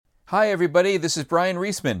Hi, everybody. This is Brian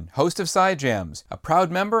Reisman, host of Side Jams, a proud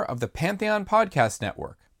member of the Pantheon Podcast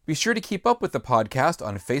Network. Be sure to keep up with the podcast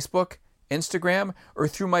on Facebook, Instagram, or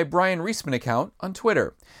through my Brian Reisman account on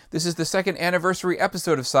Twitter. This is the second anniversary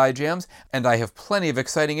episode of Side Jams, and I have plenty of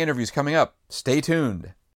exciting interviews coming up. Stay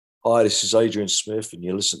tuned. Hi, this is Adrian Smith, and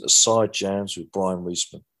you're listening to Side Jams with Brian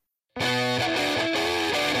Reisman.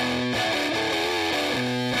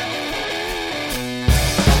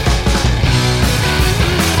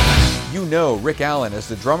 You know Rick Allen as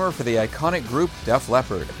the drummer for the iconic group Def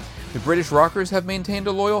Leppard. The British rockers have maintained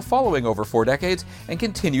a loyal following over 4 decades and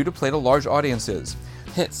continue to play to large audiences.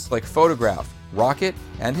 Hits like Photograph, Rocket,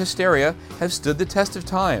 and Hysteria have stood the test of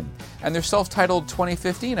time, and their self-titled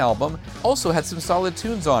 2015 album also had some solid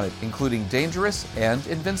tunes on it, including Dangerous and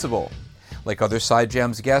Invincible. Like other Side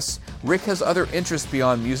Jams guests, Rick has other interests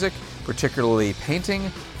beyond music, particularly painting,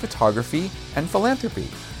 photography, and philanthropy.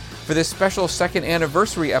 For this special second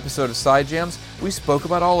anniversary episode of Side Jams, we spoke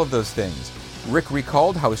about all of those things. Rick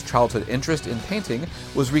recalled how his childhood interest in painting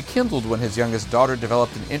was rekindled when his youngest daughter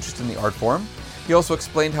developed an interest in the art form. He also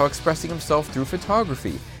explained how expressing himself through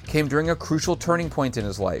photography came during a crucial turning point in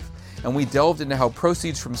his life. And we delved into how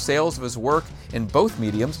proceeds from sales of his work in both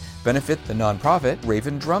mediums benefit the nonprofit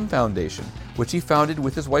Raven Drum Foundation, which he founded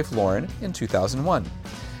with his wife Lauren in 2001.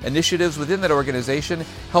 Initiatives within that organization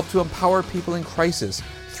help to empower people in crisis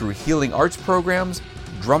through healing arts programs,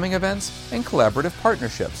 drumming events, and collaborative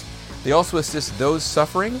partnerships. They also assist those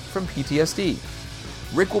suffering from PTSD.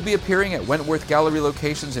 Rick will be appearing at Wentworth Gallery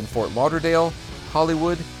locations in Fort Lauderdale,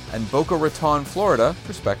 Hollywood, and Boca Raton, Florida,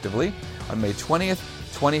 respectively, on May 20th,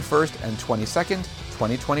 21st, and 22nd,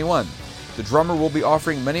 2021. The drummer will be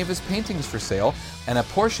offering many of his paintings for sale, and a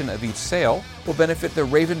portion of each sale will benefit the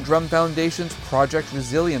Raven Drum Foundation's Project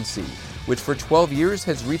Resiliency, which for 12 years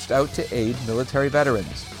has reached out to aid military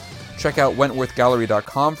veterans. Check out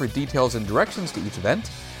wentworthgallery.com for details and directions to each event,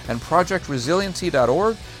 and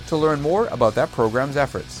projectresiliency.org to learn more about that program's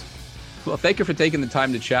efforts. Well, thank you for taking the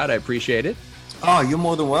time to chat. I appreciate it. Oh, you're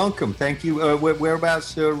more than welcome. Thank you.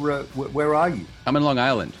 Whereabouts? Where are you? I'm in Long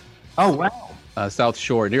Island. Oh, wow. South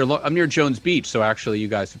Shore. I'm near Jones Beach, so actually you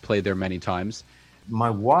guys have played there many times. My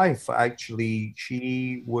wife, actually,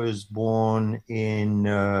 she was born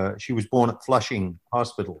at Flushing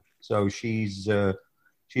Hospital. So she's a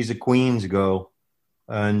Queens girl.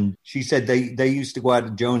 And she said they used to go out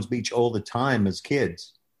to Jones Beach all the time as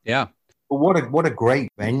kids. Yeah. But what a great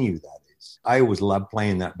venue that is. I always love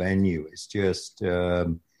playing that venue. It's just,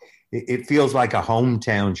 it feels like a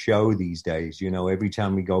hometown show these days. You know, every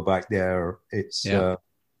time we go back there, it's,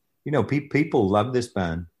 people love this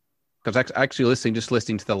band. I was actually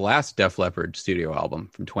listening to the last Def Leppard studio album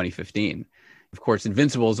from 2015. Of course,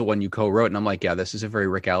 Invincible is the one you co-wrote, and I'm like, yeah, this is a very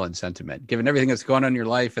Rick Allen sentiment. Given everything that's going on in your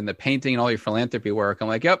life and the painting and all your philanthropy work, I'm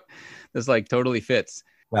like, yep, this like totally fits.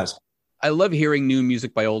 Yes. I love hearing new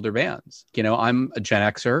music by older bands. You know, I'm a Gen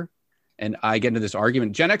Xer, and I get into this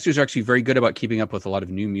argument. Gen Xers are actually very good about keeping up with a lot of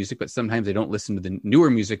new music, but sometimes they don't listen to the newer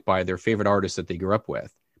music by their favorite artists that they grew up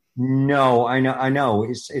with. No, I know.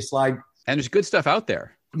 It's like... And there's good stuff out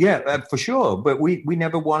there. Yeah, for sure. But we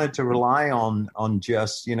never wanted to rely on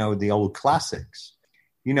just, the old classics.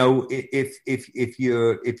 You know, if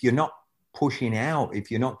you're not pushing out, if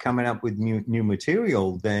you're not coming up with new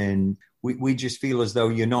material, then we just feel as though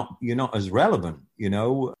you're not as relevant, you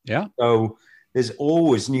know? Yeah. So there's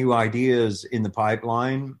always new ideas in the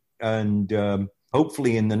pipeline, and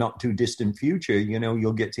hopefully in the not too distant future,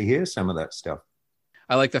 you'll get to hear some of that stuff.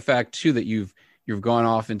 I like the fact too that you've gone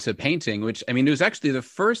off into painting, which, I mean, it was actually the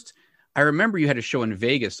first, I remember you had a show in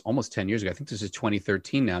Vegas almost 10 years ago. I think this is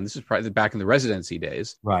 2013 now. And this is probably back in the residency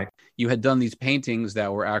days. Right. You had done these paintings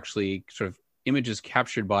that were actually sort of images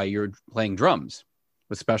captured by your playing drums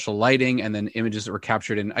with special lighting, and then images that were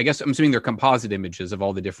captured in, I guess, I'm assuming they're composite images of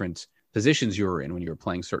all the different positions you were in when you were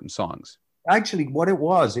playing certain songs. Actually, what it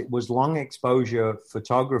was long exposure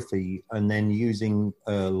photography, and then using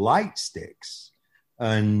light sticks.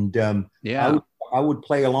 And I would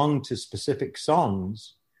play along to specific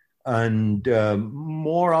songs, and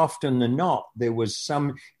more often than not, there was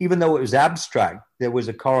some, even though it was abstract, there was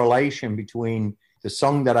a correlation between the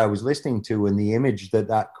song that I was listening to and the image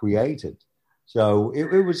that created. So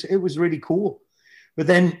it was really cool. But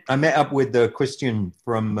then I met up with Christian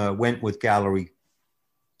from Wentworth Gallery,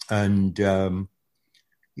 and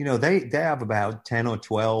they have about 10 or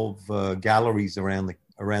 12 galleries around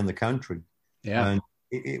the country. Yeah. And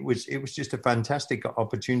it was just a fantastic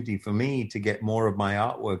opportunity for me to get more of my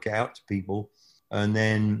artwork out to people. And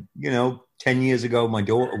then, 10 years ago, my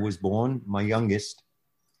daughter was born, my youngest,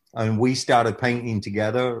 and we started painting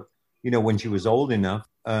together, when she was old enough.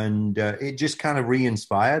 and it just kind of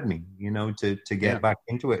re-inspired me, to get back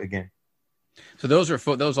into it again. So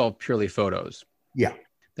those all purely photos. Yeah.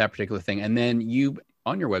 That particular thing. And then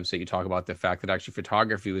on your website, you talk about the fact that actually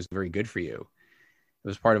photography was very good for you. It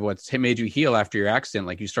was part of what made you heal after your accident.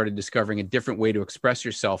 Like you started discovering a different way to express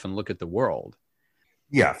yourself and look at the world.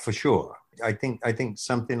 Yeah, for sure. I think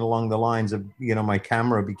something along the lines of, my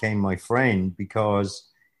camera became my friend because,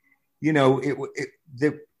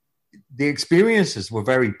 the experiences were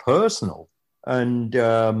very personal. And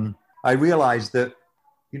I realized that,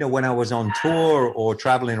 when I was on tour or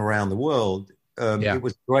traveling around the world, it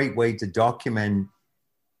was a great way to document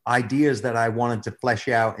ideas that I wanted to flesh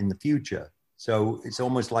out in the future. So it's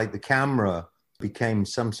almost like the camera became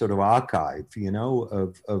some sort of archive,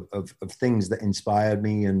 of things that inspired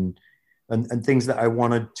me and things that I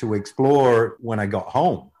wanted to explore when I got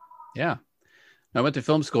home. Yeah. I went to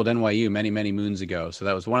film school at NYU many, many moons ago. So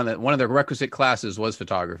that was one of the requisite classes was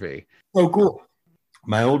photography. Oh, cool.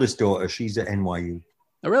 My oldest daughter, she's at NYU.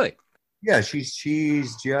 Oh, really? Yeah, she's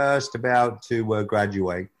just about to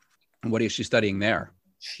graduate. And what is she studying there?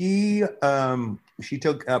 She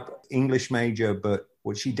took up English major, but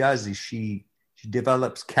what she does is she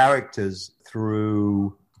develops characters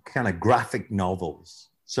through kind of graphic novels.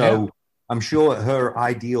 So I'm sure her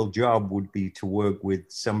ideal job would be to work with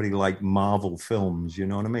somebody like Marvel Films. You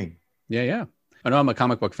know what I mean? Yeah. I know I'm a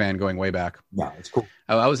comic book fan going way back. Yeah, it's cool.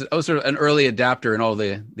 I was sort of an early adapter in all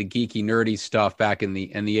the geeky, nerdy stuff back in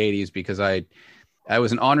the 80s because I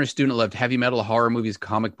was an honor student, loved heavy metal, horror movies,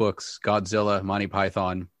 comic books, Godzilla, Monty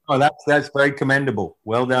Python. Oh, that's very commendable.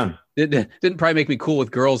 Well done. It didn't probably make me cool with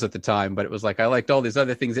girls at the time, but it was like I liked all these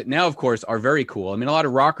other things that now, of course, are very cool. I mean, a lot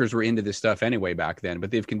of rockers were into this stuff anyway back then, but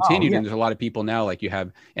they've continued. And there's a lot of people now, like you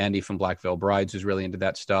have Andy from Black Veil Brides, who's really into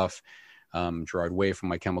that stuff. Gerard Way from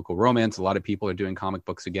My Chemical Romance. A lot of people are doing comic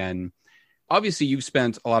books again. Obviously, you've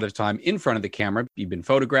spent a lot of time in front of the camera. You've been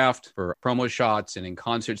photographed for promo shots and in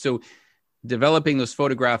concerts. So developing those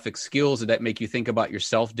photographic skills, did that make you think about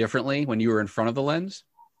yourself differently when you were in front of the lens?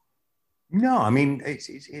 No, I mean,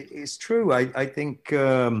 it's true. I think,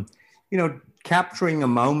 capturing a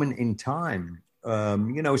moment in time,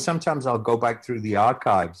 sometimes I'll go back through the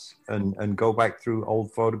archives and go back through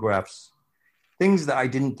old photographs, things that I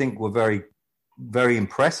didn't think were very, very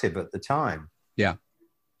impressive at the time. Yeah.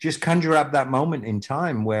 Just conjure up that moment in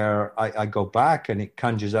time where I go back and it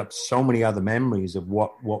conjures up so many other memories of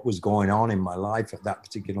what was going on in my life at that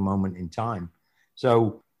particular moment in time.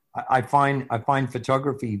 So I find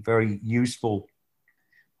photography very useful.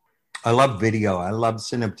 I love video. I love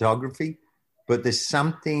cinematography, but there's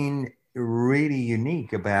something really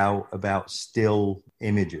unique about still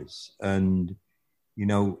images and,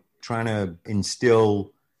 trying to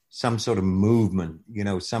instill some sort of movement,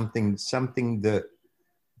 something that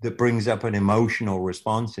brings up an emotional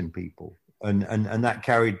response in people. And that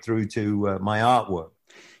carried through to my artwork.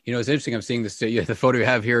 It's interesting. I'm seeing this, the photo you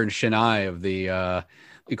have here in Chennai of the,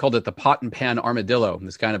 we called it the pot and pan armadillo,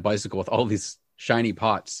 this kind of bicycle with all these shiny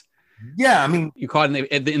pots. Yeah. I mean, you caught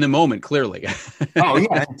in the moment, clearly. Oh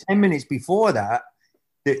yeah. And 10 minutes before that,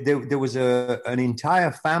 there was an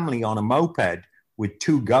entire family on a moped with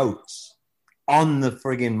 2 goats on the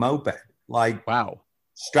friggin' moped. Like, wow.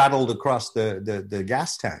 Straddled across the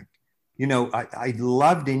gas tank. I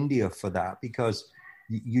loved India for that because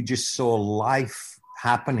you just saw life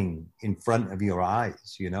happening in front of your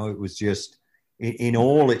eyes. It was just in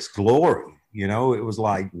all its glory. It was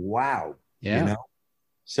like, wow. Yeah.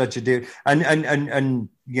 Such a deal. And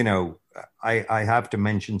I have to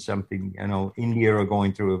mention something. India are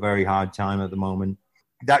going through a very hard time at the moment.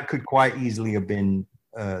 That could quite easily have been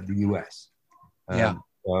the US. Yeah.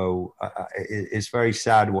 So it's very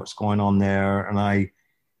sad what's going on there. And I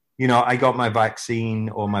got my vaccine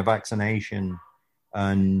or my vaccination,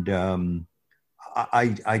 and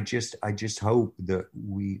I just hope that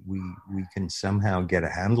we can somehow get a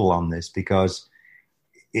handle on this because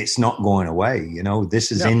it's not going away.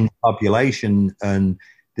 This is in the population, and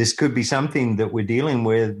this could be something that we're dealing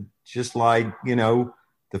with, just like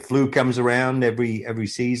the flu comes around every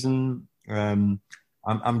season.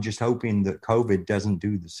 I'm just hoping that COVID doesn't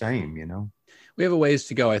do the same, We have a ways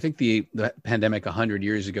to go. I think the pandemic 100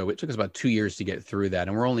 years ago, it took us about 2 years to get through that.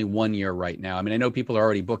 And we're only 1 year right now. I mean, I know people are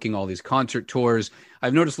already booking all these concert tours.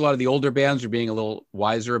 I've noticed a lot of the older bands are being a little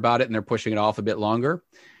wiser about it and they're pushing it off a bit longer.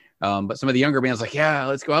 But some of the younger bands like, yeah,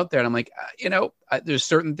 let's go out there. And I'm like, there's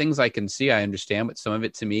certain things I can see. I understand, but some of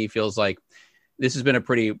it to me feels like this has been a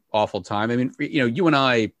pretty awful time. I mean, you and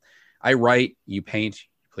I write, you paint,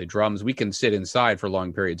 play drums. We can sit inside for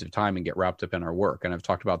long periods of time and get wrapped up in our work. And I've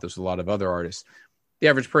talked about this with a lot of other artists. the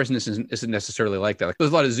average person isn't necessarily like that. Like,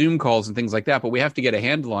 there's a lot of Zoom calls and things like that, but we have to get a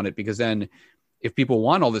handle on it, because then if people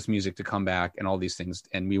want all this music to come back and all these things,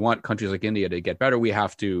 and we want countries like India to get better, we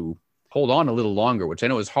have to hold on a little longer, which I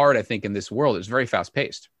know is hard. I think in this world, it's very fast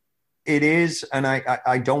paced. It is. And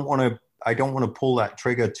I don't want to pull that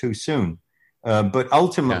trigger too soon. But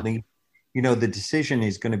ultimately, the decision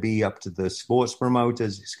is going to be up to the sports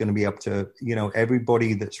promoters. It's going to be up to,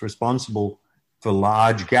 everybody that's responsible for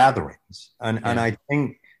large gatherings. And I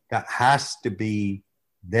think that has to be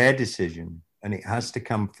their decision, and it has to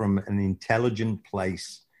come from an intelligent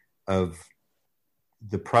place of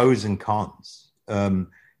the pros and cons.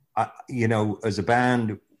 As a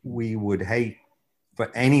band, we would hate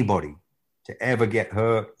for anybody to ever get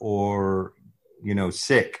hurt or,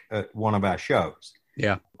 sick at one of our shows.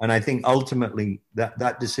 Yeah. And I think ultimately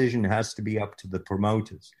that decision has to be up to the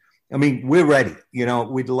promoters. I mean, we're ready,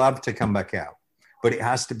 we'd love to come back out, but it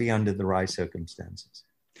has to be under the right circumstances.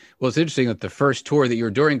 Well, it's interesting that the first tour that you're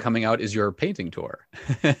doing coming out is your painting tour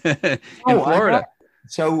in Florida.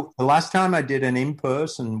 So the last time I did an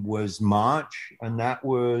in-person was March, and that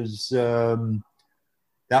was in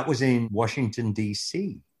Washington,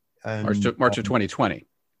 D.C. March of 2020.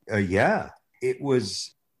 Yeah, it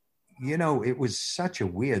was, it was such a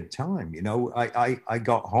weird time. I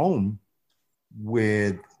got home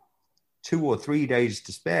with 2 or 3 days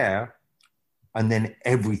to spare, and then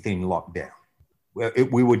everything locked down.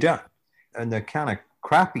 We were done. And the kind of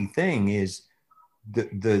crappy thing is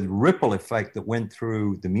the ripple effect that went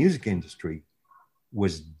through the music industry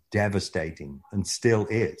was devastating and still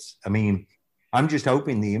is. I mean, I'm just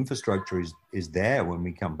hoping the infrastructure is there when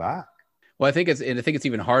we come back. Well, I think it's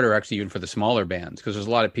even harder actually, even for the smaller bands, because there's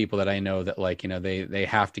a lot of people that I know that they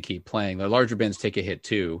have to keep playing. The larger bands take a hit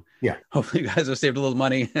too. Yeah. Hopefully you guys have saved a little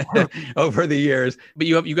money over the years, but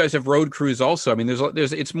you guys have road crews also. I mean,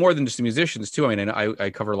 there's it's more than just the musicians too. I mean, I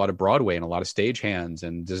cover a lot of Broadway and a lot of stagehands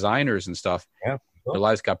and designers and stuff. Yeah. Their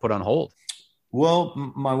lives got put on hold. Well,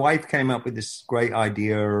 my wife came up with this great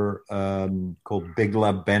idea called Big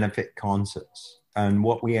Love Benefit Concerts. And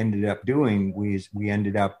what we ended up doing was we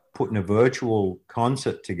ended up putting a virtual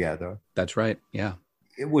concert together. That's right. Yeah.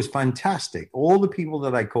 It was fantastic. All the people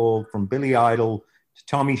that I called, from Billy Idol to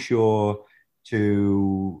Tommy Shaw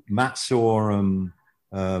to Matt Sorum,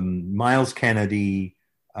 Miles Kennedy.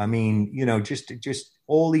 I mean, just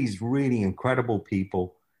all these really incredible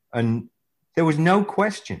people. And there was no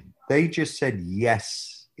question. They just said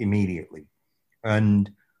yes immediately.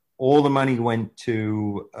 And all the money went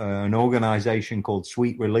to an organization called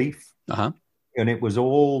Sweet Relief. Uh-huh. And it was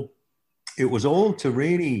all to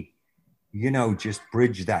really, just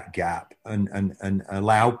bridge that gap and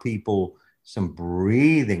allow people some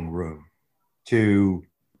breathing room to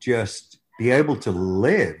just be able to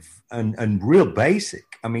live and real basic.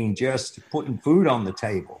 I mean, just putting food on the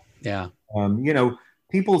table. Yeah.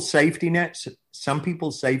 People's safety nets, some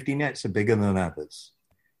people's safety nets are bigger than others.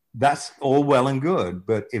 That's all well and good,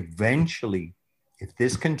 but eventually, if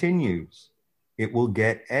this continues, it will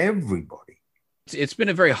get everybody. It's been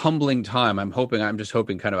a very humbling time. I'm just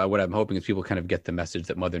hoping what I'm hoping is people kind of get the message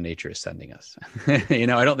that Mother Nature is sending us. I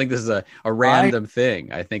don't think this is a random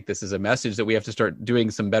thing. I think this is a message that we have to start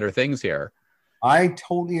doing some better things here. I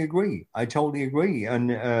totally agree.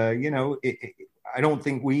 And, I don't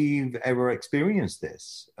think we've ever experienced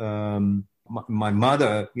this. My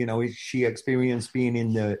mother, she experienced being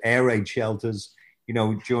in the air raid shelters,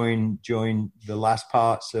 during the last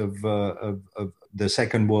parts of the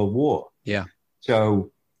Second World War. Yeah.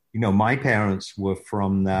 So, my parents were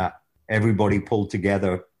from that everybody pulled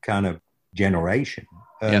together kind of generation.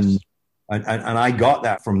 Yes. And I got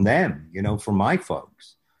that from them, from my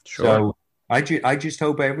folks. Sure. So I just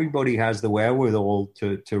hope everybody has the wherewithal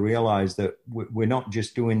to realize that we're not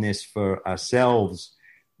just doing this for ourselves.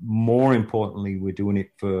 More importantly, we're doing it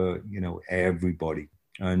for, everybody.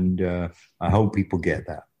 And I hope people get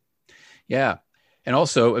that. Yeah. And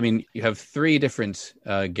also, I mean, you have 3 different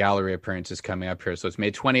gallery appearances coming up here. So it's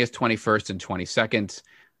May 20th, 21st, and 22nd.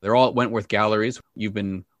 They're all at Wentworth Galleries. You've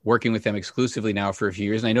been working with them exclusively now for a few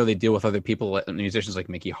years. And I know they deal with other people, musicians like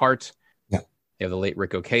Mickey Hart. Yeah. They have the late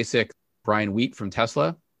Rick Ocasek, Brian Wheat from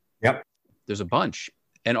Tesla. Yep. There's a bunch.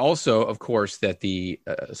 And also, of course, that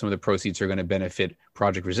some of the proceeds are going to benefit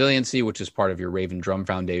Project Resiliency, which is part of your Raven Drum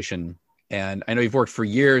Foundation. And I know you've worked for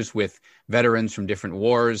years with veterans from different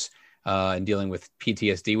wars and dealing with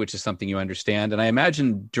PTSD, which is something you understand. And I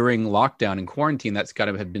imagine during lockdown and quarantine, that's got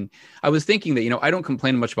to have been, I was thinking that, I don't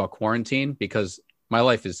complain much about quarantine because my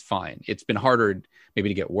life is fine. It's been harder maybe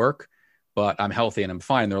to get work, but I'm healthy and I'm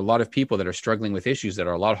fine. There are a lot of people that are struggling with issues that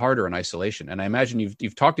are a lot harder in isolation. And I imagine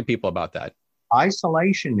you've talked to people about that.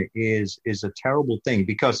 isolation is a terrible thing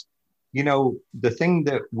because, the thing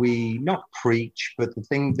that we not preach, but the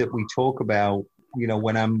thing that we talk about,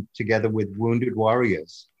 when I'm together with wounded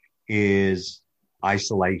warriors is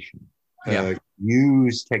isolation. Yeah.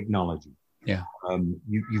 Use technology. Yeah.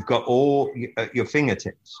 You've got all at your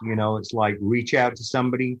fingertips. It's like reach out to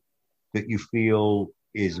somebody that you feel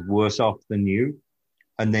is worse off than you,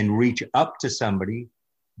 and then reach up to somebody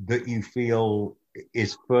that you feel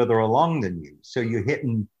is further along than you. So you're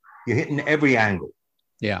hitting every angle.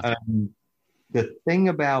 Yeah. The thing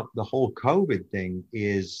about the whole COVID thing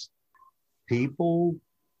is people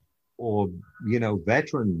or,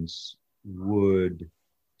 veterans would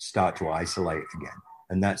start to isolate again.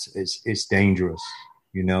 And it's dangerous,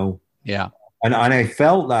 Yeah. And I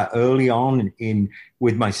felt that early on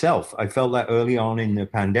with myself. I felt that early on in the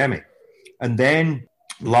pandemic. And then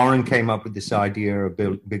Lauren came up with this idea of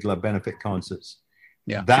Big Love benefit concerts.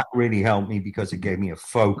 Yeah. That really helped me because it gave me a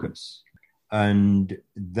focus. And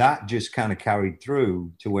that just kind of carried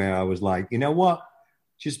through to where I was like, you know what?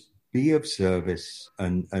 Just be of service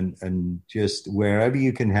and just wherever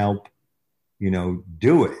you can help,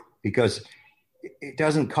 do it. Because it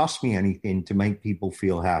doesn't cost me anything to make people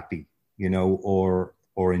feel happy, or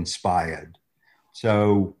inspired.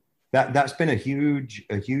 So that's been a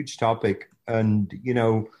huge topic. And,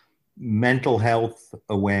 mental health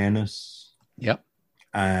awareness. Yep.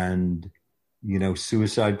 And,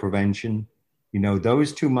 suicide prevention,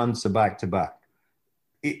 those 2 months are back to back.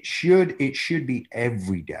 It should be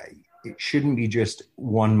every day. It shouldn't be just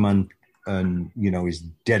 1 month and, is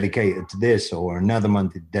dedicated to this, or another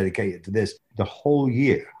month is dedicated to this. The whole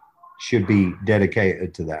year should be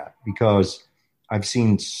dedicated to that, because I've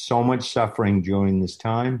seen so much suffering during this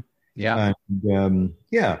time. Yeah. And,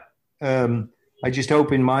 I just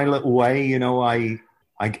hope in my little way,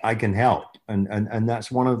 I can help. And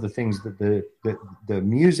that's one of the things that the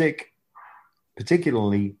music,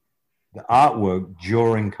 particularly the artwork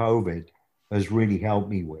during COVID, has really helped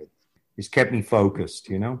me with. It's kept me focused,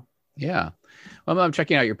 Yeah. Well, I'm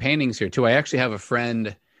checking out your paintings here too. I actually have my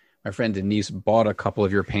friend Denise bought a couple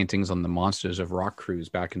of your paintings on the Monsters of Rock cruise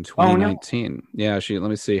back in 2019. Oh, no. Yeah. Let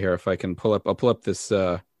me see here if I can I'll pull up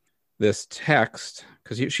this text,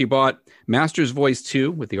 because she bought Master's Voice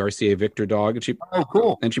 2 with the RCA Victor dog. And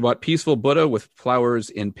cool. And she bought Peaceful Buddha with flowers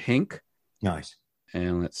in pink. Nice.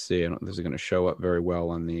 And let's see, I don't know if this is going to show up very well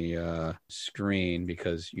on the screen,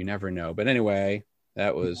 because you never know. But anyway,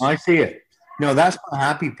 that was... I see it. No, that's my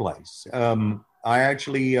happy place. I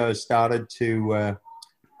actually started to...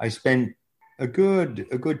 I spent a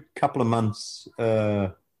good couple of months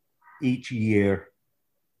each year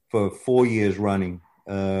for 4 years running.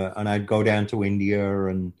 And I'd go down to India,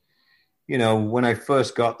 and, when I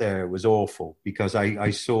first got there, it was awful because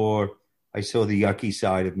I saw the yucky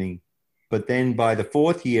side of me. But then by the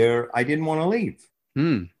fourth year, I didn't want to leave,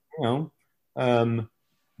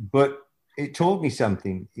 but it taught me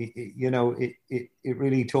something. It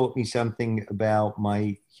really taught me something about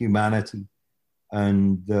my humanity,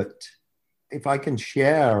 and that if I can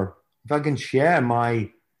share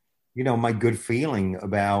my, my good feeling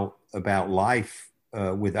about life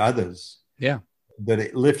with others, that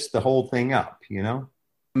it lifts the whole thing up. I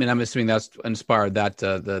mean, I'm assuming that's inspired that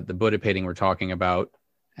the Buddha painting we're talking about.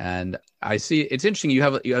 And I see it's interesting. You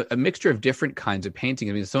have a mixture of different kinds of painting.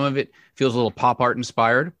 I mean, some of it feels a little pop art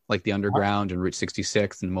inspired, like the Underground and Route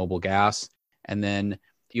 66 and Mobile Gas. And then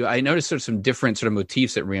I noticed sort of some different sort of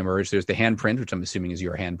motifs that reemerge. There's the handprint, which I'm assuming is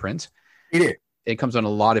your handprint. It is. It comes on a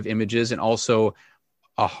lot of images, and also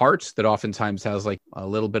a heart that oftentimes has like a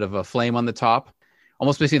little bit of a flame on the top.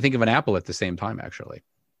 Almost makes me think of an apple at the same time, actually.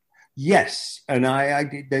 Yes. And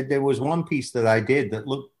there was one piece that I did that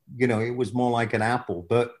looked, it was more like an apple,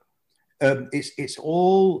 but it's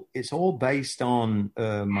all based on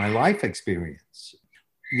my life experience.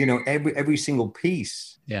 Every single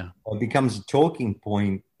piece becomes a talking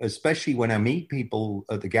point, especially when I meet people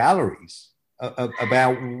at the galleries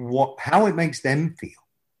about how it makes them feel.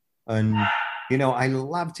 And, I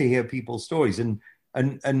love to hear people's stories, and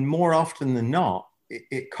more often than not,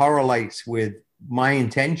 it correlates with my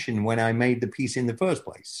intention when I made the piece in the first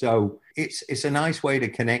place. So it's a nice way to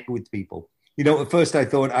connect with people. At first I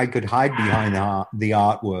thought I could hide behind the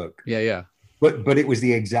artwork. Yeah. But it was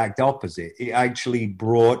the exact opposite. It actually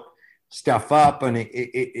brought stuff up, and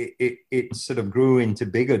it sort of grew into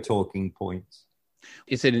bigger talking points.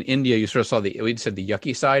 You said in India, you sort of saw the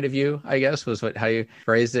yucky side of you, I guess, was how you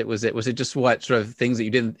phrased it. Was it just what sort of things that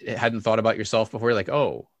you hadn't thought about yourself before? You're like,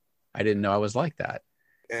 oh, I didn't know I was like that.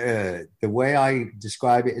 The way I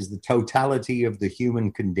describe it is the totality of the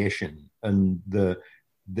human condition, and the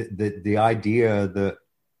idea that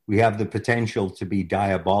we have the potential to be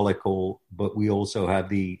diabolical, but we also have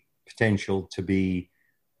the potential to be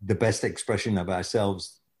the best expression of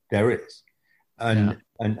ourselves there is. And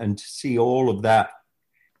to see all of that,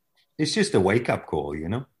 it's just a wake-up call, you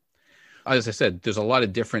know? As I said, there's a lot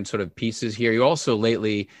of different sort of pieces here. You also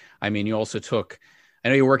lately, you also took, I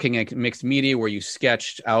know you're working at Mixed Media where you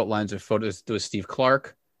sketched outlines of photos. There was Steve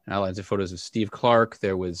Clark, outlines of photos of Steve Clark.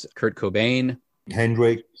 There was Kurt Cobain.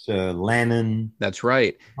 Hendrix, Lennon. That's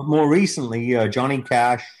right. But more recently, Johnny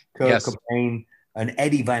Cash, Kurt Cobain, and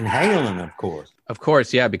Eddie Van Halen, of course. Of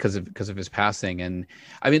course, yeah, because of his passing. And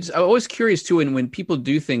I'm always curious too, and when people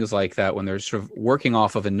do things like that, when they're sort of working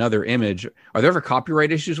off of another image, are there ever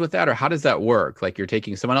copyright issues with that, or how does that work? Like you're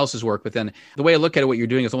taking someone else's work, but then the way I look at it, what you're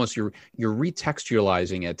doing is almost you're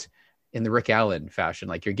retextualizing it in the Rick Allen fashion,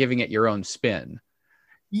 like you're giving it your own spin.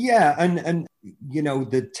 Yeah, and you know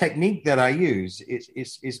the technique that I use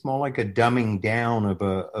is more like a dumbing down of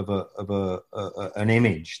an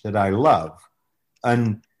image that I love,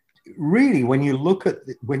 and really when you look at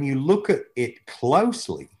it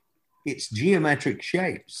closely, it's geometric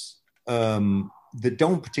shapes that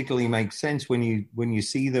don't particularly make sense when you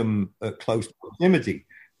see them at close proximity.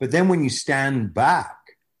 But then when you stand back,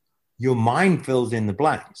 your mind fills in the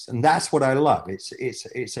blanks, and that's what I love.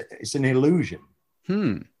 It's an illusion.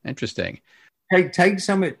 Interesting. Take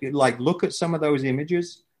some, like look at some of those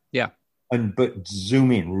images. Yeah. But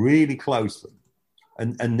zoom in really closely.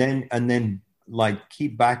 And then like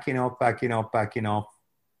keep backing off.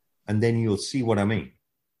 And then you'll see what I mean.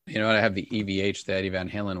 You know what? I have the EVH, the Eddie Van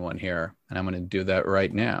Halen one here, and I'm going to do that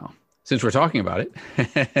right now since we're talking about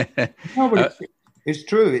it. No, but it's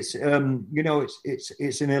true. It's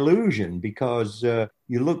it's an illusion because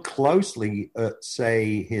you look closely at,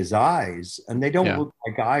 say, his eyes, and they don't look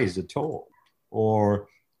like eyes at all, or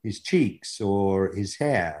his cheeks, or his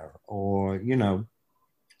hair, or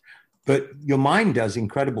But your mind does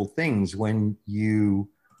incredible things when you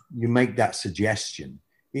make that suggestion.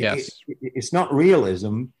 It's not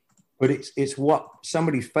realism, but it's what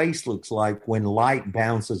somebody's face looks like when light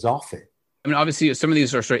bounces off it. I mean, obviously, some of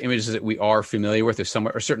these are sort of images that we are familiar with. There's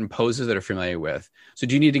or certain poses that are familiar with. So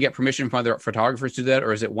do you need to get permission from other photographers to do that?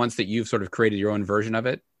 Or is it once that you've sort of created your own version of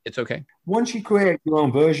it, it's okay? Once you create your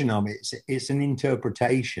own version of it, it's an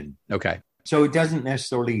interpretation. Okay. So it doesn't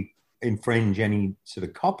necessarily infringe any sort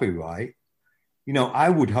of copyright. I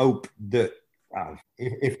would hope that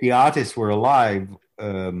if the artists were alive,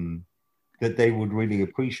 that they would really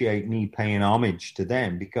appreciate me paying homage to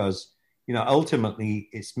them because, ultimately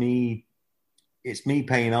it's me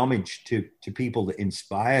paying homage to people that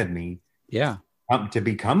inspired me to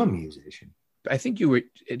become a musician. I think you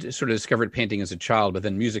sort of discovered painting as a child, but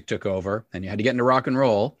then music took over and you had to get into rock and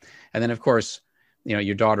roll. And then, of course,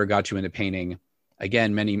 your daughter got you into painting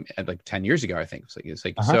again, like 10 years ago, I think.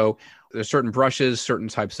 So there's certain brushes, certain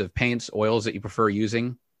types of paints, oils that you prefer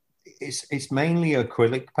using? It's mainly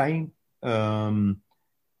acrylic paint.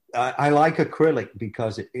 I like acrylic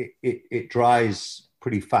because it dries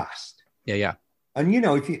pretty fast. Yeah. And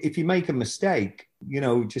if you make a mistake,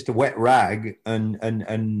 just a wet rag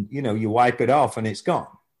and you wipe it off and it's gone.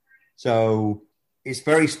 So it's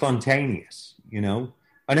very spontaneous, And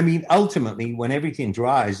I mean, ultimately, when everything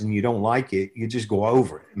dries and you don't like it, you just go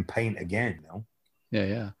over it and paint again.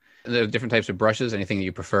 Yeah. And there are different types of brushes. Anything that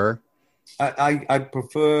you prefer? I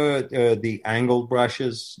prefer the angled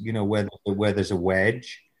brushes. Where there's a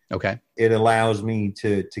wedge. Okay. It allows me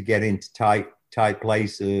to get into tight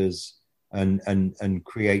places and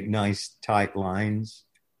create nice tight lines.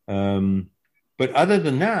 But other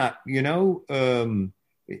than that,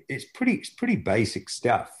 it's pretty basic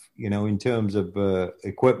stuff, in terms of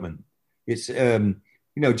equipment. It's,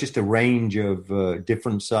 just a range of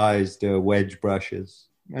different sized wedge brushes.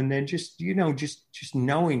 And then just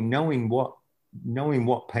knowing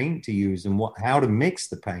what paint to use and how to mix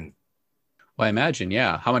the paint. Well, I imagine,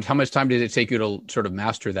 yeah. How much time did it take you to sort of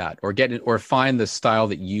master that or get it or find the style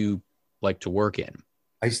that you like to work in?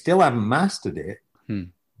 I still haven't mastered it,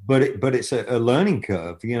 but it's a learning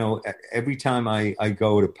curve. Every time I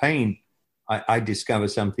go to paint, I discover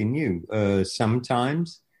something new.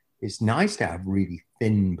 Sometimes it's nice to have really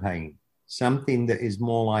thin paint, something that is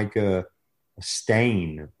more like a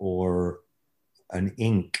stain or an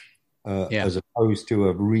ink, as opposed to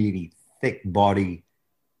a really thick body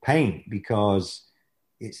paint, because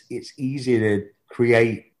it's easier to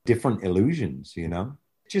create different illusions,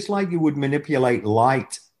 just like you would manipulate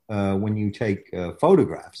light when you take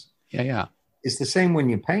photographs. Yeah. It's the same when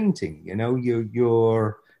you're painting.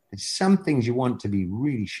 There's some things you want to be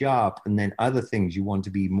really sharp, and then other things you want to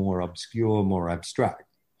be more obscure, more abstract.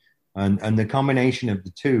 And the combination of the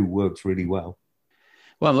two works really well.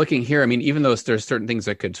 Well, I'm looking here. I mean, even though there's certain things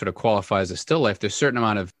that could sort of qualify as a still life, there's a certain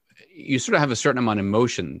amount of, you sort of have a certain amount of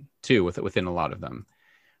emotion too within a lot of them,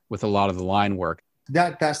 with a lot of the line work.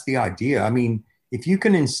 That's the idea. I mean, if you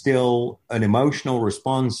can instill an emotional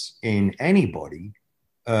response in anybody,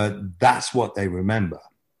 that's what they remember.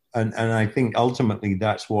 And I think ultimately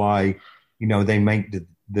that's why, they make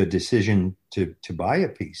the decision to buy a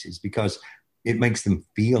piece, is because it makes them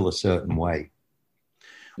feel a certain way.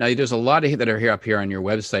 Now, there's a lot of that are up here on your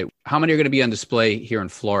website. How many are going to be on display here in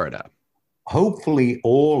Florida? Hopefully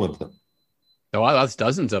all of them. Oh, wow, that's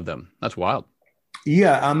dozens of them. That's wild.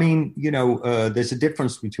 Yeah, I mean, there's a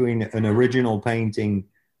difference between an original painting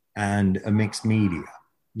and a mixed media.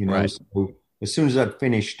 Right. So as soon as I've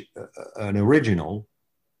finished an original,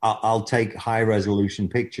 I'll take high resolution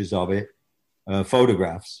pictures of it,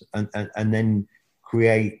 photographs, and then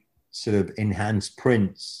create sort of enhanced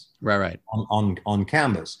prints. Right. On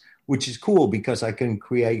canvas, which is cool because I can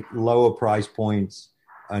create lower price points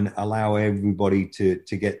and allow everybody to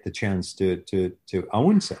get the chance to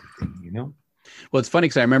own something, Well, it's funny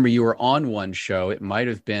because I remember you were on one show. It might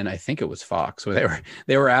have been, I think it was Fox, where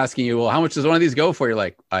they were asking you, well, how much does one of these go for? You're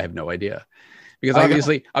like, I have no idea, because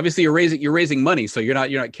obviously you're raising money, so you're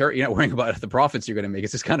not worrying about the profits you're going to make.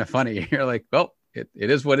 It's just kind of funny. You're like, well, it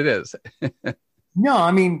is what it is. No,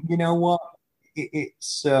 I mean, you know what?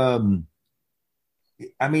 It's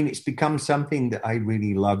become something that I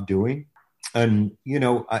really love doing, and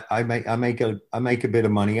I make a bit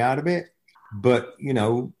of money out of it, but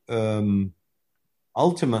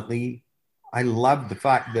ultimately I love the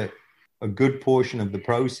fact that a good portion of the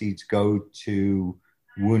proceeds go to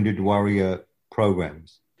Wounded Warrior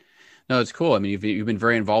programs. No, it's cool. I mean, you've been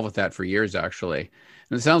very involved with that for years, actually,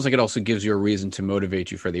 and it sounds like it also gives you a reason to motivate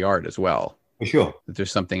you for the art as well. For sure. That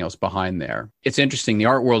there's something else behind there. It's interesting. The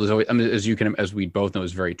art world is always, as we both know,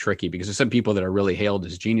 is very tricky, because there's some people that are really hailed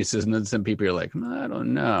as geniuses, and then some people are like, I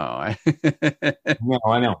don't know. No,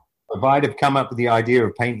 I know. If I'd have come up with the idea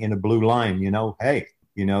of painting a blue line, hey,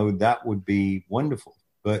 that would be wonderful.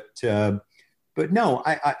 But no,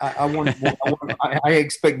 I want I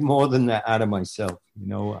expect more than that out of myself.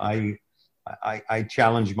 I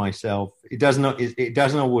challenge myself. It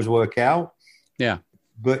doesn't always work out. Yeah.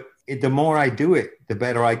 But the more I do it, the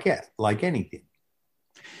better I get, like anything.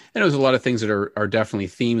 And there's a lot of things that are definitely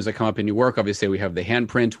themes that come up in your work. Obviously, we have the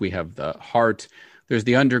handprint, we have the heart, there's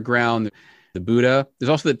the underground, the Buddha. There's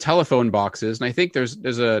also the telephone boxes, and I think there's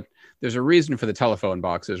a reason for the telephone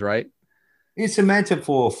boxes, right? It's a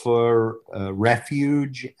metaphor for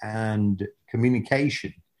refuge and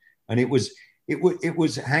communication, and it was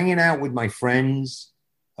hanging out with my friends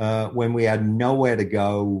when we had nowhere to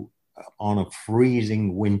go on a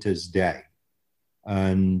freezing winter's day.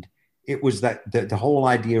 And it was that the whole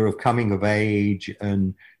idea of coming of age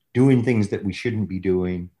and doing things that we shouldn't be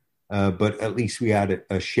doing, but at least we had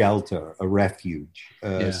a shelter, a refuge,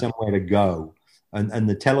 somewhere to go. And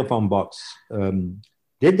the telephone box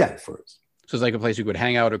did that for us. So it's like a place you could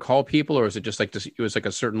hang out or call people, or is it just like this? It was like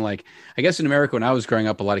a certain, like, I guess in America when I was growing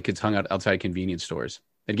up, a lot of kids hung out outside convenience stores.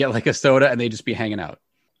 They'd get like a soda and they'd just be hanging out.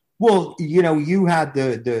 Well, you had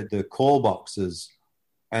the call boxes,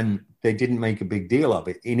 and they didn't make a big deal of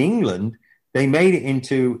it. In England, they made it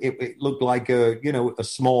into it looked like a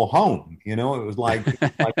small home. It was like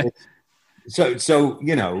so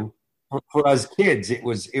for us kids, it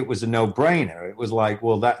was a no-brainer. It was like,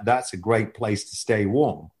 well, that's a great place to stay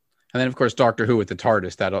warm. And then, of course, Doctor Who with the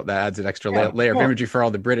TARDIS, that adds an extra layer of imagery for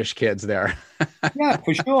all the British kids there. Yeah,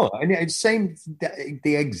 for sure. And it's same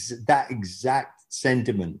that exact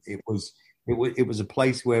sentiment. It was a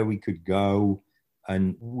place where we could go,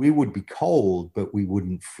 and we would be cold, but we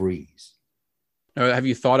wouldn't freeze. Now, have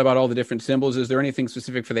you thought about all the different symbols? Is there anything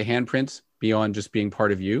specific for the handprints beyond just being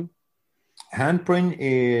part of you? Handprint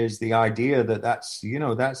is the idea that's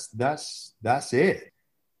it.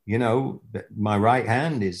 My right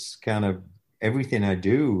hand is kind of everything I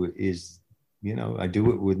do is, I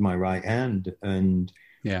do it with my right hand. And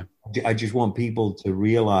yeah, I just want people to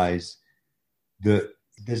realize that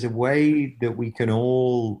there's a way that we can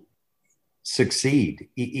all succeed,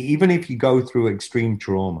 even if you go through extreme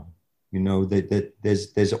trauma. That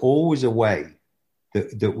there's always a way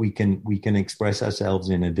that we can express ourselves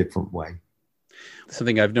in a different way.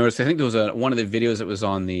 Something I've noticed, I think there was one of the videos that was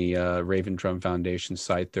on the Raven Drum Foundation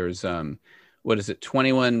site. There's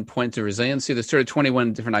 21 points of resiliency. There's sort of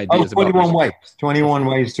 21 different ideas. 21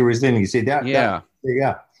 ways to resiliency. That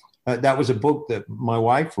was a book that my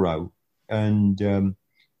wife wrote, and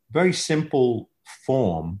very simple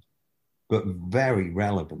form, but very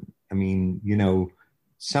relevant. I mean,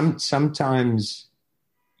 sometimes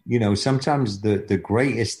the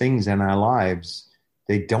greatest things in our lives,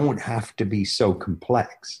 they don't have to be so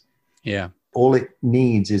complex. Yeah. All it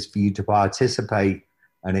needs is for you to participate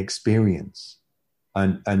and experience.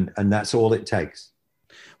 And that's all it takes.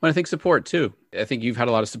 Well, I think support too. I think you've had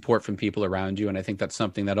a lot of support from people around you. And I think that's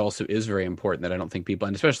something that also is very important that I don't think people,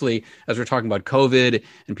 and especially as we're talking about COVID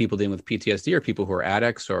and people dealing with PTSD or people who are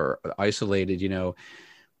addicts or isolated,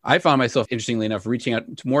 I found myself, interestingly enough, reaching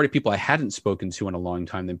out to more to people I hadn't spoken to in a long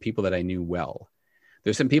time than people that I knew well.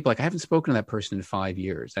 There's some people like, I haven't spoken to that person in 5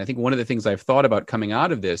 years. And I think one of the things I've thought about coming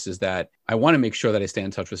out of this is that I want to make sure that I stay in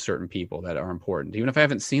touch with certain people that are important, even if I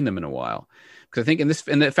haven't seen them in a while. Because I think in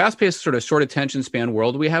the fast-paced sort of short attention span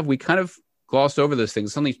world we kind of glossed over those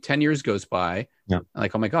things. Suddenly 10 years goes by. Yeah.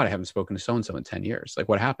 Like, oh my God, I haven't spoken to so-and-so in 10 years. Like,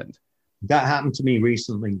 what happened? That happened to me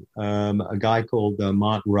recently. A guy called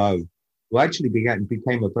Mark Rowe, who actually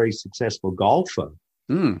became a very successful golfer.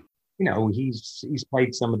 Mm. He's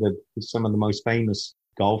played some of the most famous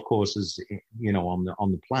golf courses, on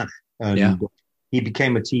the planet. And he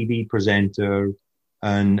became a TV presenter.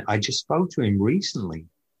 And I just spoke to him recently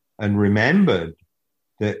and remembered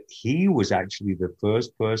that he was actually the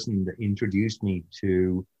first person that introduced me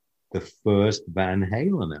to the first Van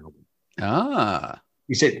Halen album. Ah.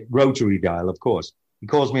 He said, Rotary Dial, of course. He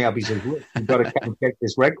calls me up. He says, look, you've got to come check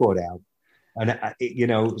this record out. And, it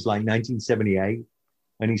was like 1978.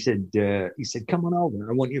 And he said, come on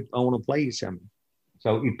over. I want to play you something.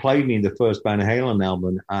 So he played me the first Van Halen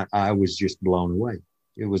album. I was just blown away.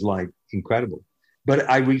 It was like incredible. But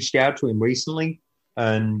I reached out to him recently,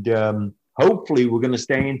 and hopefully we're going to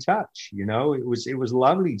stay in touch. It was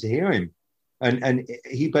lovely to hear him. And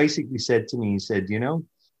he basically said to me, he said,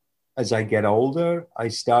 as I get older, I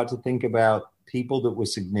start to think about people that were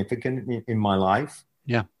significant in my life.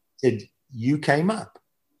 Yeah. He said, you came up.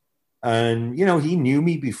 And, he knew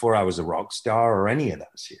me before I was a rock star or any of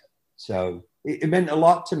that shit. So it meant a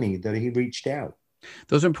lot to me that he reached out.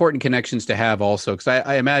 Those are important connections to have also, because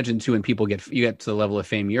I imagine too, when people get to the level of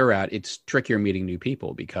fame you're at, it's trickier meeting new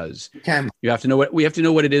people because you have to know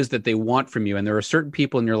what it is that they want from you. And there are certain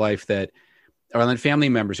people in your life that are like family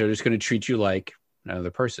members who are just going to treat you like another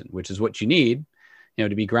person, which is what you need,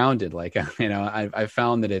 to be grounded. Like, I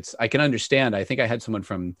found that I can understand. I think I had someone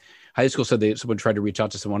from high school said someone tried to reach out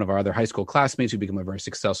to one of our other high school classmates who became a very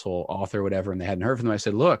successful author or whatever, and they hadn't heard from them. I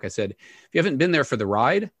said, if you haven't been there for the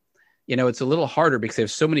ride, it's a little harder because they have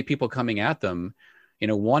so many people coming at them,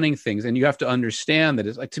 wanting things. And you have to understand that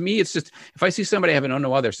it's like, to me, it's just, if I see somebody I don't know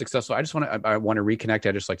why they're successful, I want to reconnect.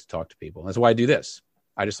 I just like to talk to people. That's why I do this.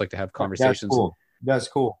 I just like to have conversations. That's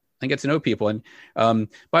cool. And get to know people. And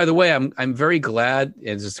by the way, I'm very glad,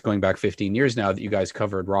 and this is going back 15 years now, that you guys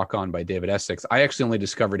covered Rock On by David Essex. I actually only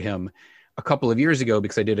discovered him a couple of years ago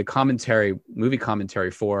because I did a movie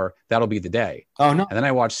commentary for That'll Be the Day. Oh, no. And then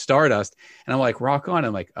I watched Stardust and I'm like, Rock On.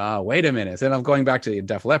 I'm like, wait a minute. Then I'm going back to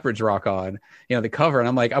Def Leppard's Rock On, the cover. And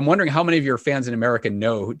I'm like, I'm wondering how many of your fans in America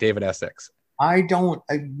know David Essex?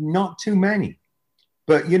 Not too many.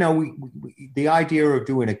 But, the idea of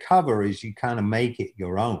doing a cover is you kind of make it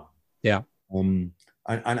your own. Yeah. And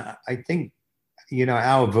I think,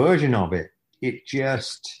 our version of it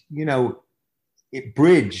just, it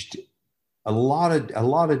bridged a lot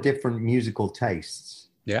of different musical tastes.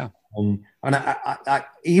 Yeah. And I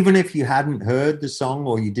even if you hadn't heard the song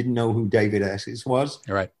or you didn't know who David Essex was,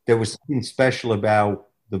 right, there was something special about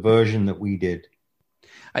the version that we did.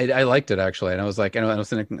 I liked it actually, and I was like, I was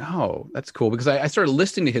thinking, oh, that's cool, because I started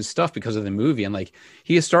listening to his stuff because of the movie, and like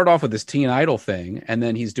he started off with this Teen Idol thing, and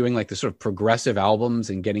then he's doing like this sort of progressive albums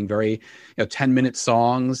and getting very 10-minute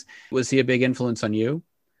songs. Was he a big influence on you?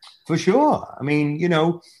 For sure. I mean,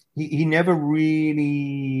 he never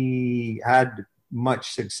really had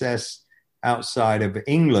much success outside of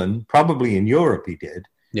England. Probably in Europe he did,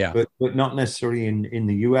 yeah, but not necessarily in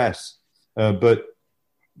the US. But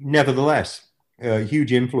nevertheless,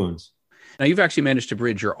 huge influence. Now you've actually managed to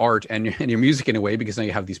bridge your art and your music in a way, because now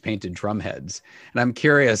you have these painted drum heads. And I'm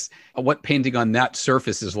curious what painting on that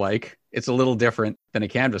surface is like. It's a little different than a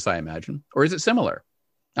canvas, I imagine. Or is it similar?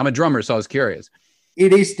 I'm a drummer, so I was curious.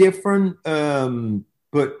 It is different.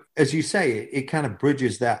 But as you say, it kind of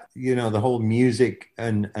bridges that, the whole music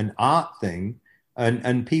and art thing.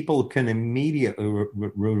 And people can immediately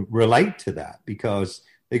relate to that, because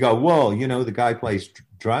they go, well, the guy plays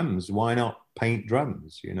drums. Why not paint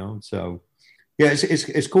drums? So yeah,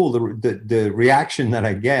 it's cool. The reaction that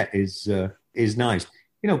I get is nice.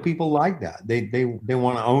 People like that. They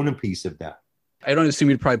want to own a piece of that. I don't assume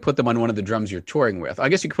you'd probably put them on one of the drums you're touring with. I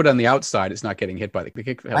guess you could put it on the outside. It's not getting hit by the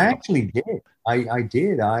kick. I actually did. I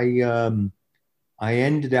did. I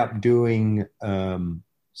ended up doing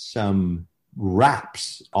some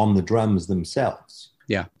raps on the drums themselves.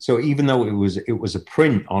 Yeah. So even though it was a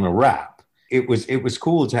print on a wrap, it was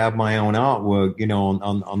cool to have my own artwork,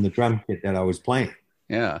 on the drum kit that I was playing.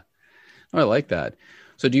 Yeah. Oh, I like that.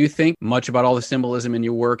 So do you think much about all the symbolism in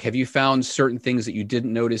your work? Have you found certain things that you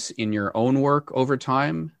didn't notice in your own work over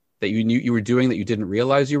time that you knew you were doing that you didn't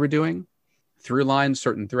realize you were doing? Through lines,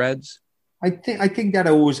 certain threads? I think that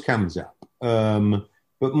always comes up.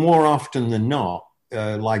 But more often than not,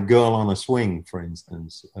 like Girl on a Swing, for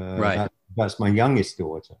instance. Right. That's my youngest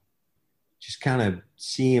daughter. Just kind of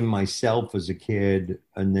seeing myself as a kid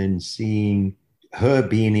and then seeing her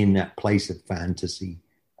being in that place of fantasy,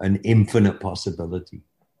 an infinite possibility.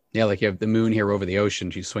 Yeah, like you have the moon here over the ocean.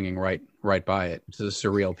 She's swinging right by it. It's a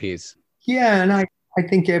surreal piece. Yeah, and I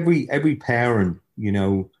think every parent,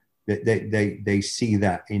 they see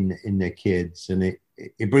that in their kids, and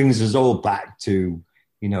it brings us all back to,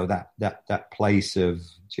 that place of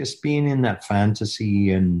just being in that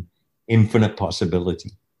fantasy and infinite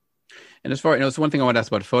possibility. And as far, it's one thing I want to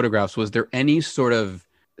ask about photographs. Was there any sort of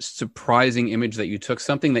surprising image that you took,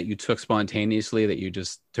 something that you took spontaneously that you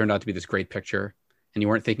just turned out to be this great picture and you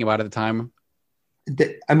weren't thinking about at the time?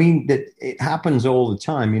 That it happens all the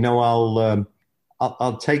time.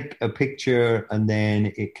 I'll take a picture and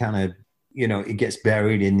then it kind of, it gets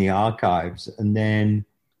buried in the archives. And then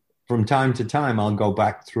from time to time, I'll go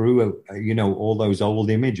back through, all those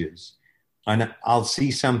old images, and I'll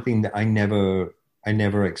see something that I never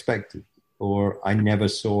expected, or I never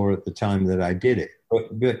saw at the time that I did it. But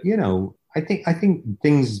I think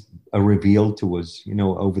things are revealed to us,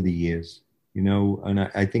 over the years, and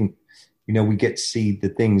I think, we get to see the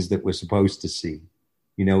things that we're supposed to see,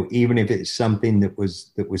 even if it's something that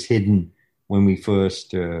was hidden when we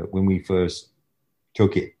first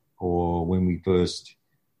took it, or when we first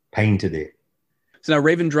painted it. So now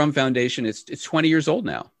Raven Drum Foundation, it's 20 years old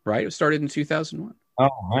now, right? It was started in 2001. Oh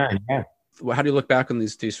man, yeah. How do you look back on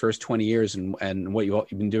these first 20 years and what you've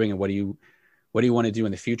been doing, and what do you want to do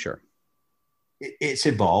in the future? It's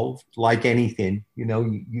evolved like anything.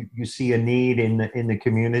 You see a need in the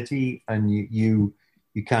community, and you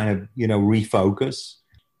kind of refocus.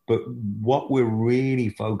 But what we're really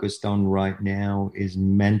focused on right now is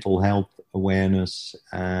mental health awareness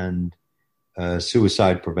and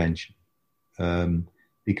suicide prevention,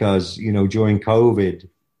 because during COVID,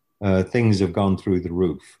 things have gone through the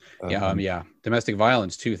roof. Domestic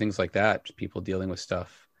violence too, things like that. People dealing with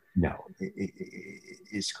stuff. No,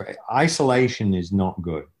 it's crazy. Isolation is not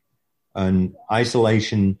good, and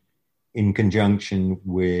isolation in conjunction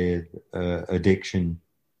with addiction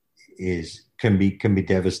can be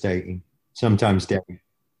devastating. Sometimes deadly.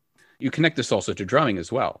 You connect this also to drumming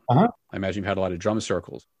as well. Uh-huh. I imagine you've had a lot of drum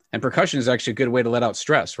circles, and percussion is actually a good way to let out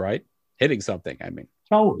stress, right? Hitting something.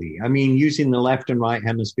 Totally. Using the left and right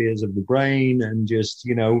hemispheres of the brain, and just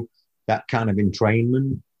that kind of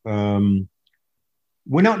entrainment.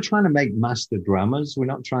 We're not trying to make master drummers. We're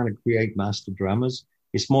not trying to create master drummers.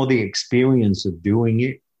 It's more the experience of doing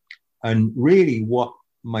it. And really what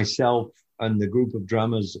myself and the group of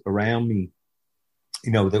drummers around me,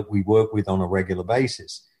 that we work with on a regular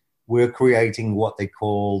basis, we're creating what they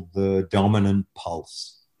call the dominant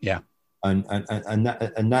pulse. Yeah. And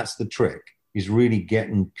that's the trick, is really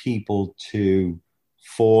getting people to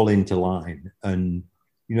fall into line. And,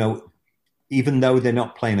 even though they're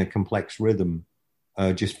not playing a complex rhythm,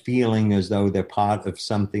 just feeling as though they're part of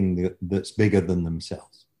something that's bigger than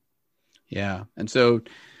themselves. Yeah. And so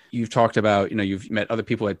you've talked about, you've met other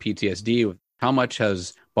people at PTSD. How much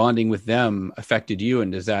has bonding with them affected you,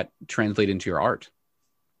 and does that translate into your art?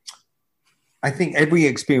 I think every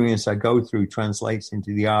experience I go through translates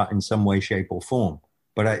into the art in some way, shape, or form.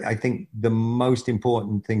 But I think the most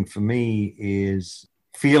important thing for me is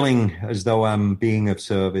feeling as though I'm being of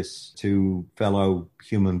service to fellow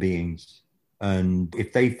human beings. And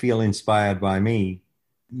if they feel inspired by me,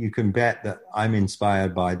 you can bet that I'm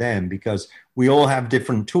inspired by them, because we all have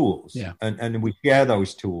different tools. Yeah. And we share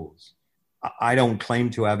those tools. I don't claim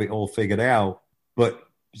to have it all figured out, but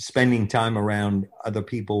spending time around other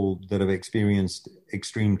people that have experienced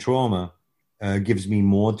extreme trauma gives me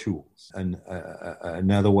more tools, and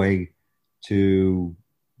another way to,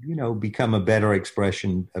 become a better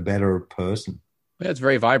expression, a better person. Yeah, it's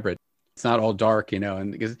very vibrant. It's not all dark,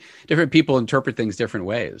 and because different people interpret things different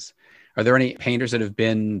ways. Are there any painters that have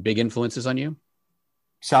been big influences on you?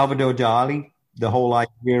 Salvador Dali, the whole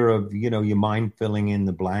idea of, your mind filling in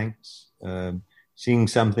the blanks, seeing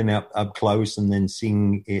something up close and then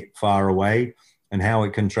seeing it far away, and how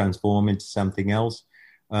it can transform into something else.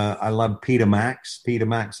 I love Peter Max. Peter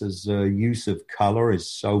Max's use of color is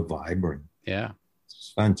so vibrant. Yeah.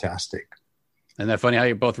 It's fantastic. Isn't that funny how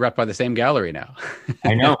you're both rep by the same gallery now?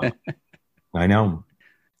 I know.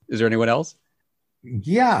 Is there anyone else?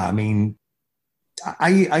 Yeah, I mean,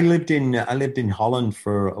 I lived in Holland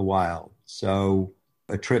for a while, so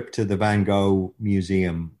a trip to the Van Gogh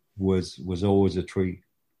Museum was always a treat.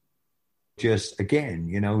 Just again,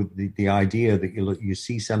 the idea that you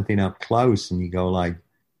see something up close and you go like,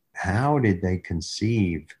 how did they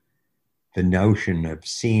conceive the notion of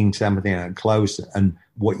seeing something up close, and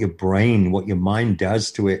what your mind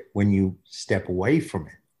does to it when you step away from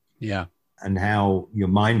it? Yeah. And how your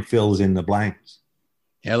mind fills in the blanks.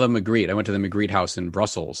 Yeah, I love Magritte. I went to the Magritte house in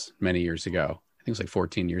Brussels many years ago. I think it was like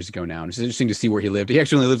 14 years ago now. And it's interesting to see where he lived. He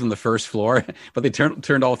actually only lived on the first floor, but they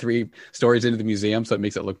turned all 3 stories into the museum, so it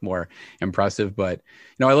makes it look more impressive. But,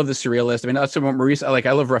 I love the Surrealist. I mean, that's what Maurice, I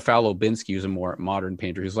love Raphael Obinsky, who's a more modern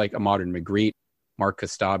painter. He's like a modern Magritte, Mark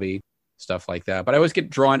Kostabi, stuff like that. But I always get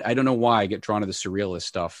drawn, I don't know why, I get drawn to the Surrealist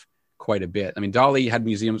stuff quite a bit. I mean, Dali had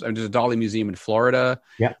museums. There's a Dali museum in Florida.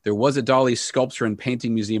 Yeah. There was a Dali sculpture and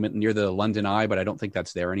painting museum near the London Eye, but I don't think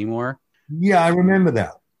that's there anymore. Yeah, I remember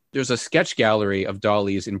that. There's a sketch gallery of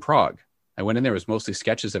Dali's in Prague. I went in there. It was mostly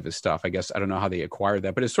sketches of his stuff. I guess I don't know how they acquired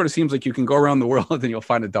that, but it sort of seems like you can go around the world and you'll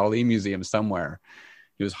find a Dali museum somewhere.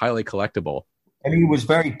 He was highly collectible. And he was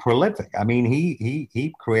very prolific. I mean,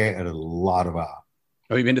 he created a lot of art.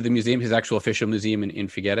 Have you been to the museum, his actual official museum in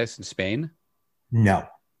Figueres in Spain? No.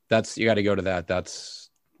 You got to go to that. That's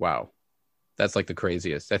wow. That's like the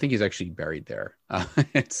craziest. I think he's actually buried there.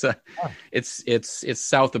 It's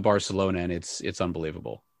south of Barcelona, and it's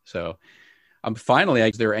unbelievable. So, finally,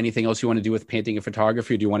 is there anything else you want to do with painting and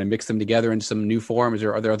photography? Do you want to mix them together into some new form?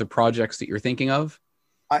 Are there other projects that you're thinking of?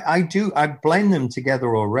 I do. I blend them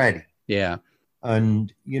together already. Yeah.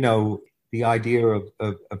 And the idea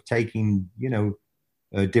of taking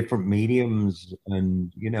different mediums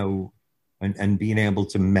and and being able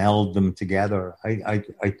to meld them together, I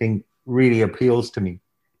think really appeals to me,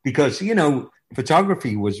 because,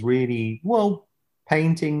 photography was really,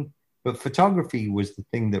 painting, but photography was the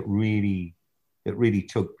thing that really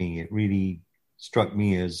took me. It really struck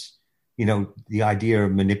me as, the idea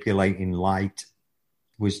of manipulating light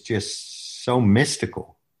was just so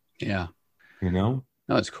mystical. Yeah. No,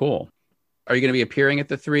 it's cool. Are you going to be appearing at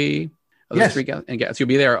the 3? Yes. 3 and so you'll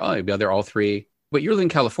be there. Oh, you'll be there all 3. But you're in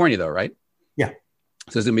California though, right? Yeah.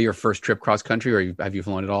 So is it going to be your first trip cross country, or have you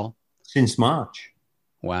flown at all? Since March.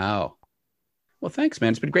 Wow. Well, thanks,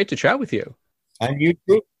 man. It's been great to chat with you. And you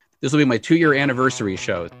too. This will be my 2-year anniversary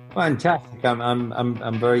show. Fantastic.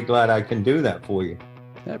 I'm very glad I can do that for you.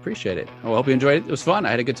 I appreciate it. Well, I hope you enjoyed it. It was fun.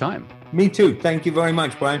 I had a good time. Me too. Thank you very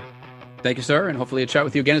much, Brian. Thank you, sir. And hopefully I'll chat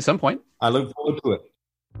with you again at some point. I look forward to it.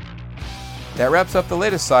 That wraps up the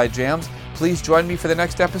latest Side Jams. Please join me for the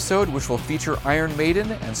next episode, which will feature Iron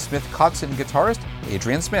Maiden and Smith Kotzen guitarist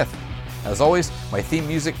Adrian Smith. As always, my theme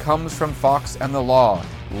music comes from Fox and the Law,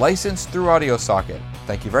 licensed through AudioSocket.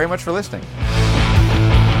 Thank you very much for listening.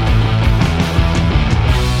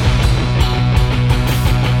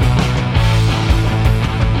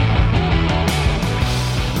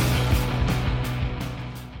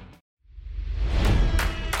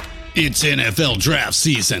 It's NFL draft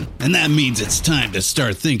season, and that means it's time to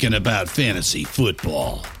start thinking about fantasy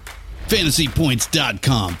football.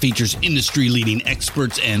 FantasyPoints.com features industry-leading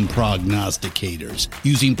experts and prognosticators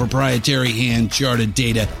using proprietary hand-charted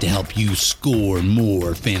data to help you score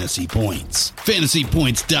more fantasy points.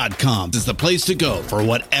 FantasyPoints.com is the place to go for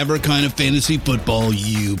whatever kind of fantasy football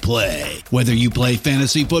you play. Whether you play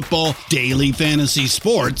fantasy football, daily fantasy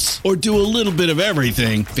sports, or do a little bit of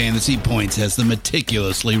everything, Fantasy Points has the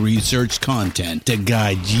meticulously researched content to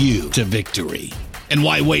guide you to victory. And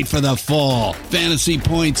why wait for the fall? Fantasy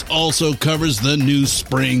Points also covers the new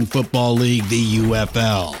spring football league, the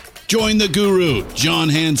UFL. Join the guru, John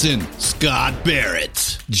Hansen, Scott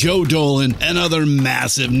Barrett, Joe Dolan, and other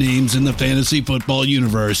massive names in the fantasy football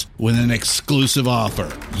universe with an exclusive offer.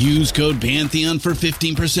 Use code Pantheon for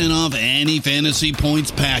 15% off any Fantasy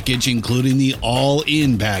Points package, including the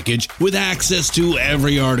all-in package, with access to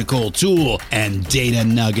every article, tool, and data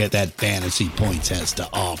nugget that Fantasy Points has to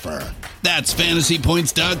offer. That's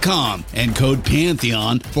FantasyPoints.com and code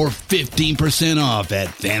Pantheon for 15% off at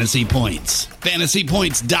Fantasy Points.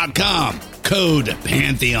 FantasyPoints.com, code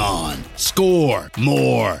Pantheon. Score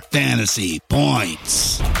more fantasy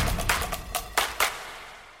points.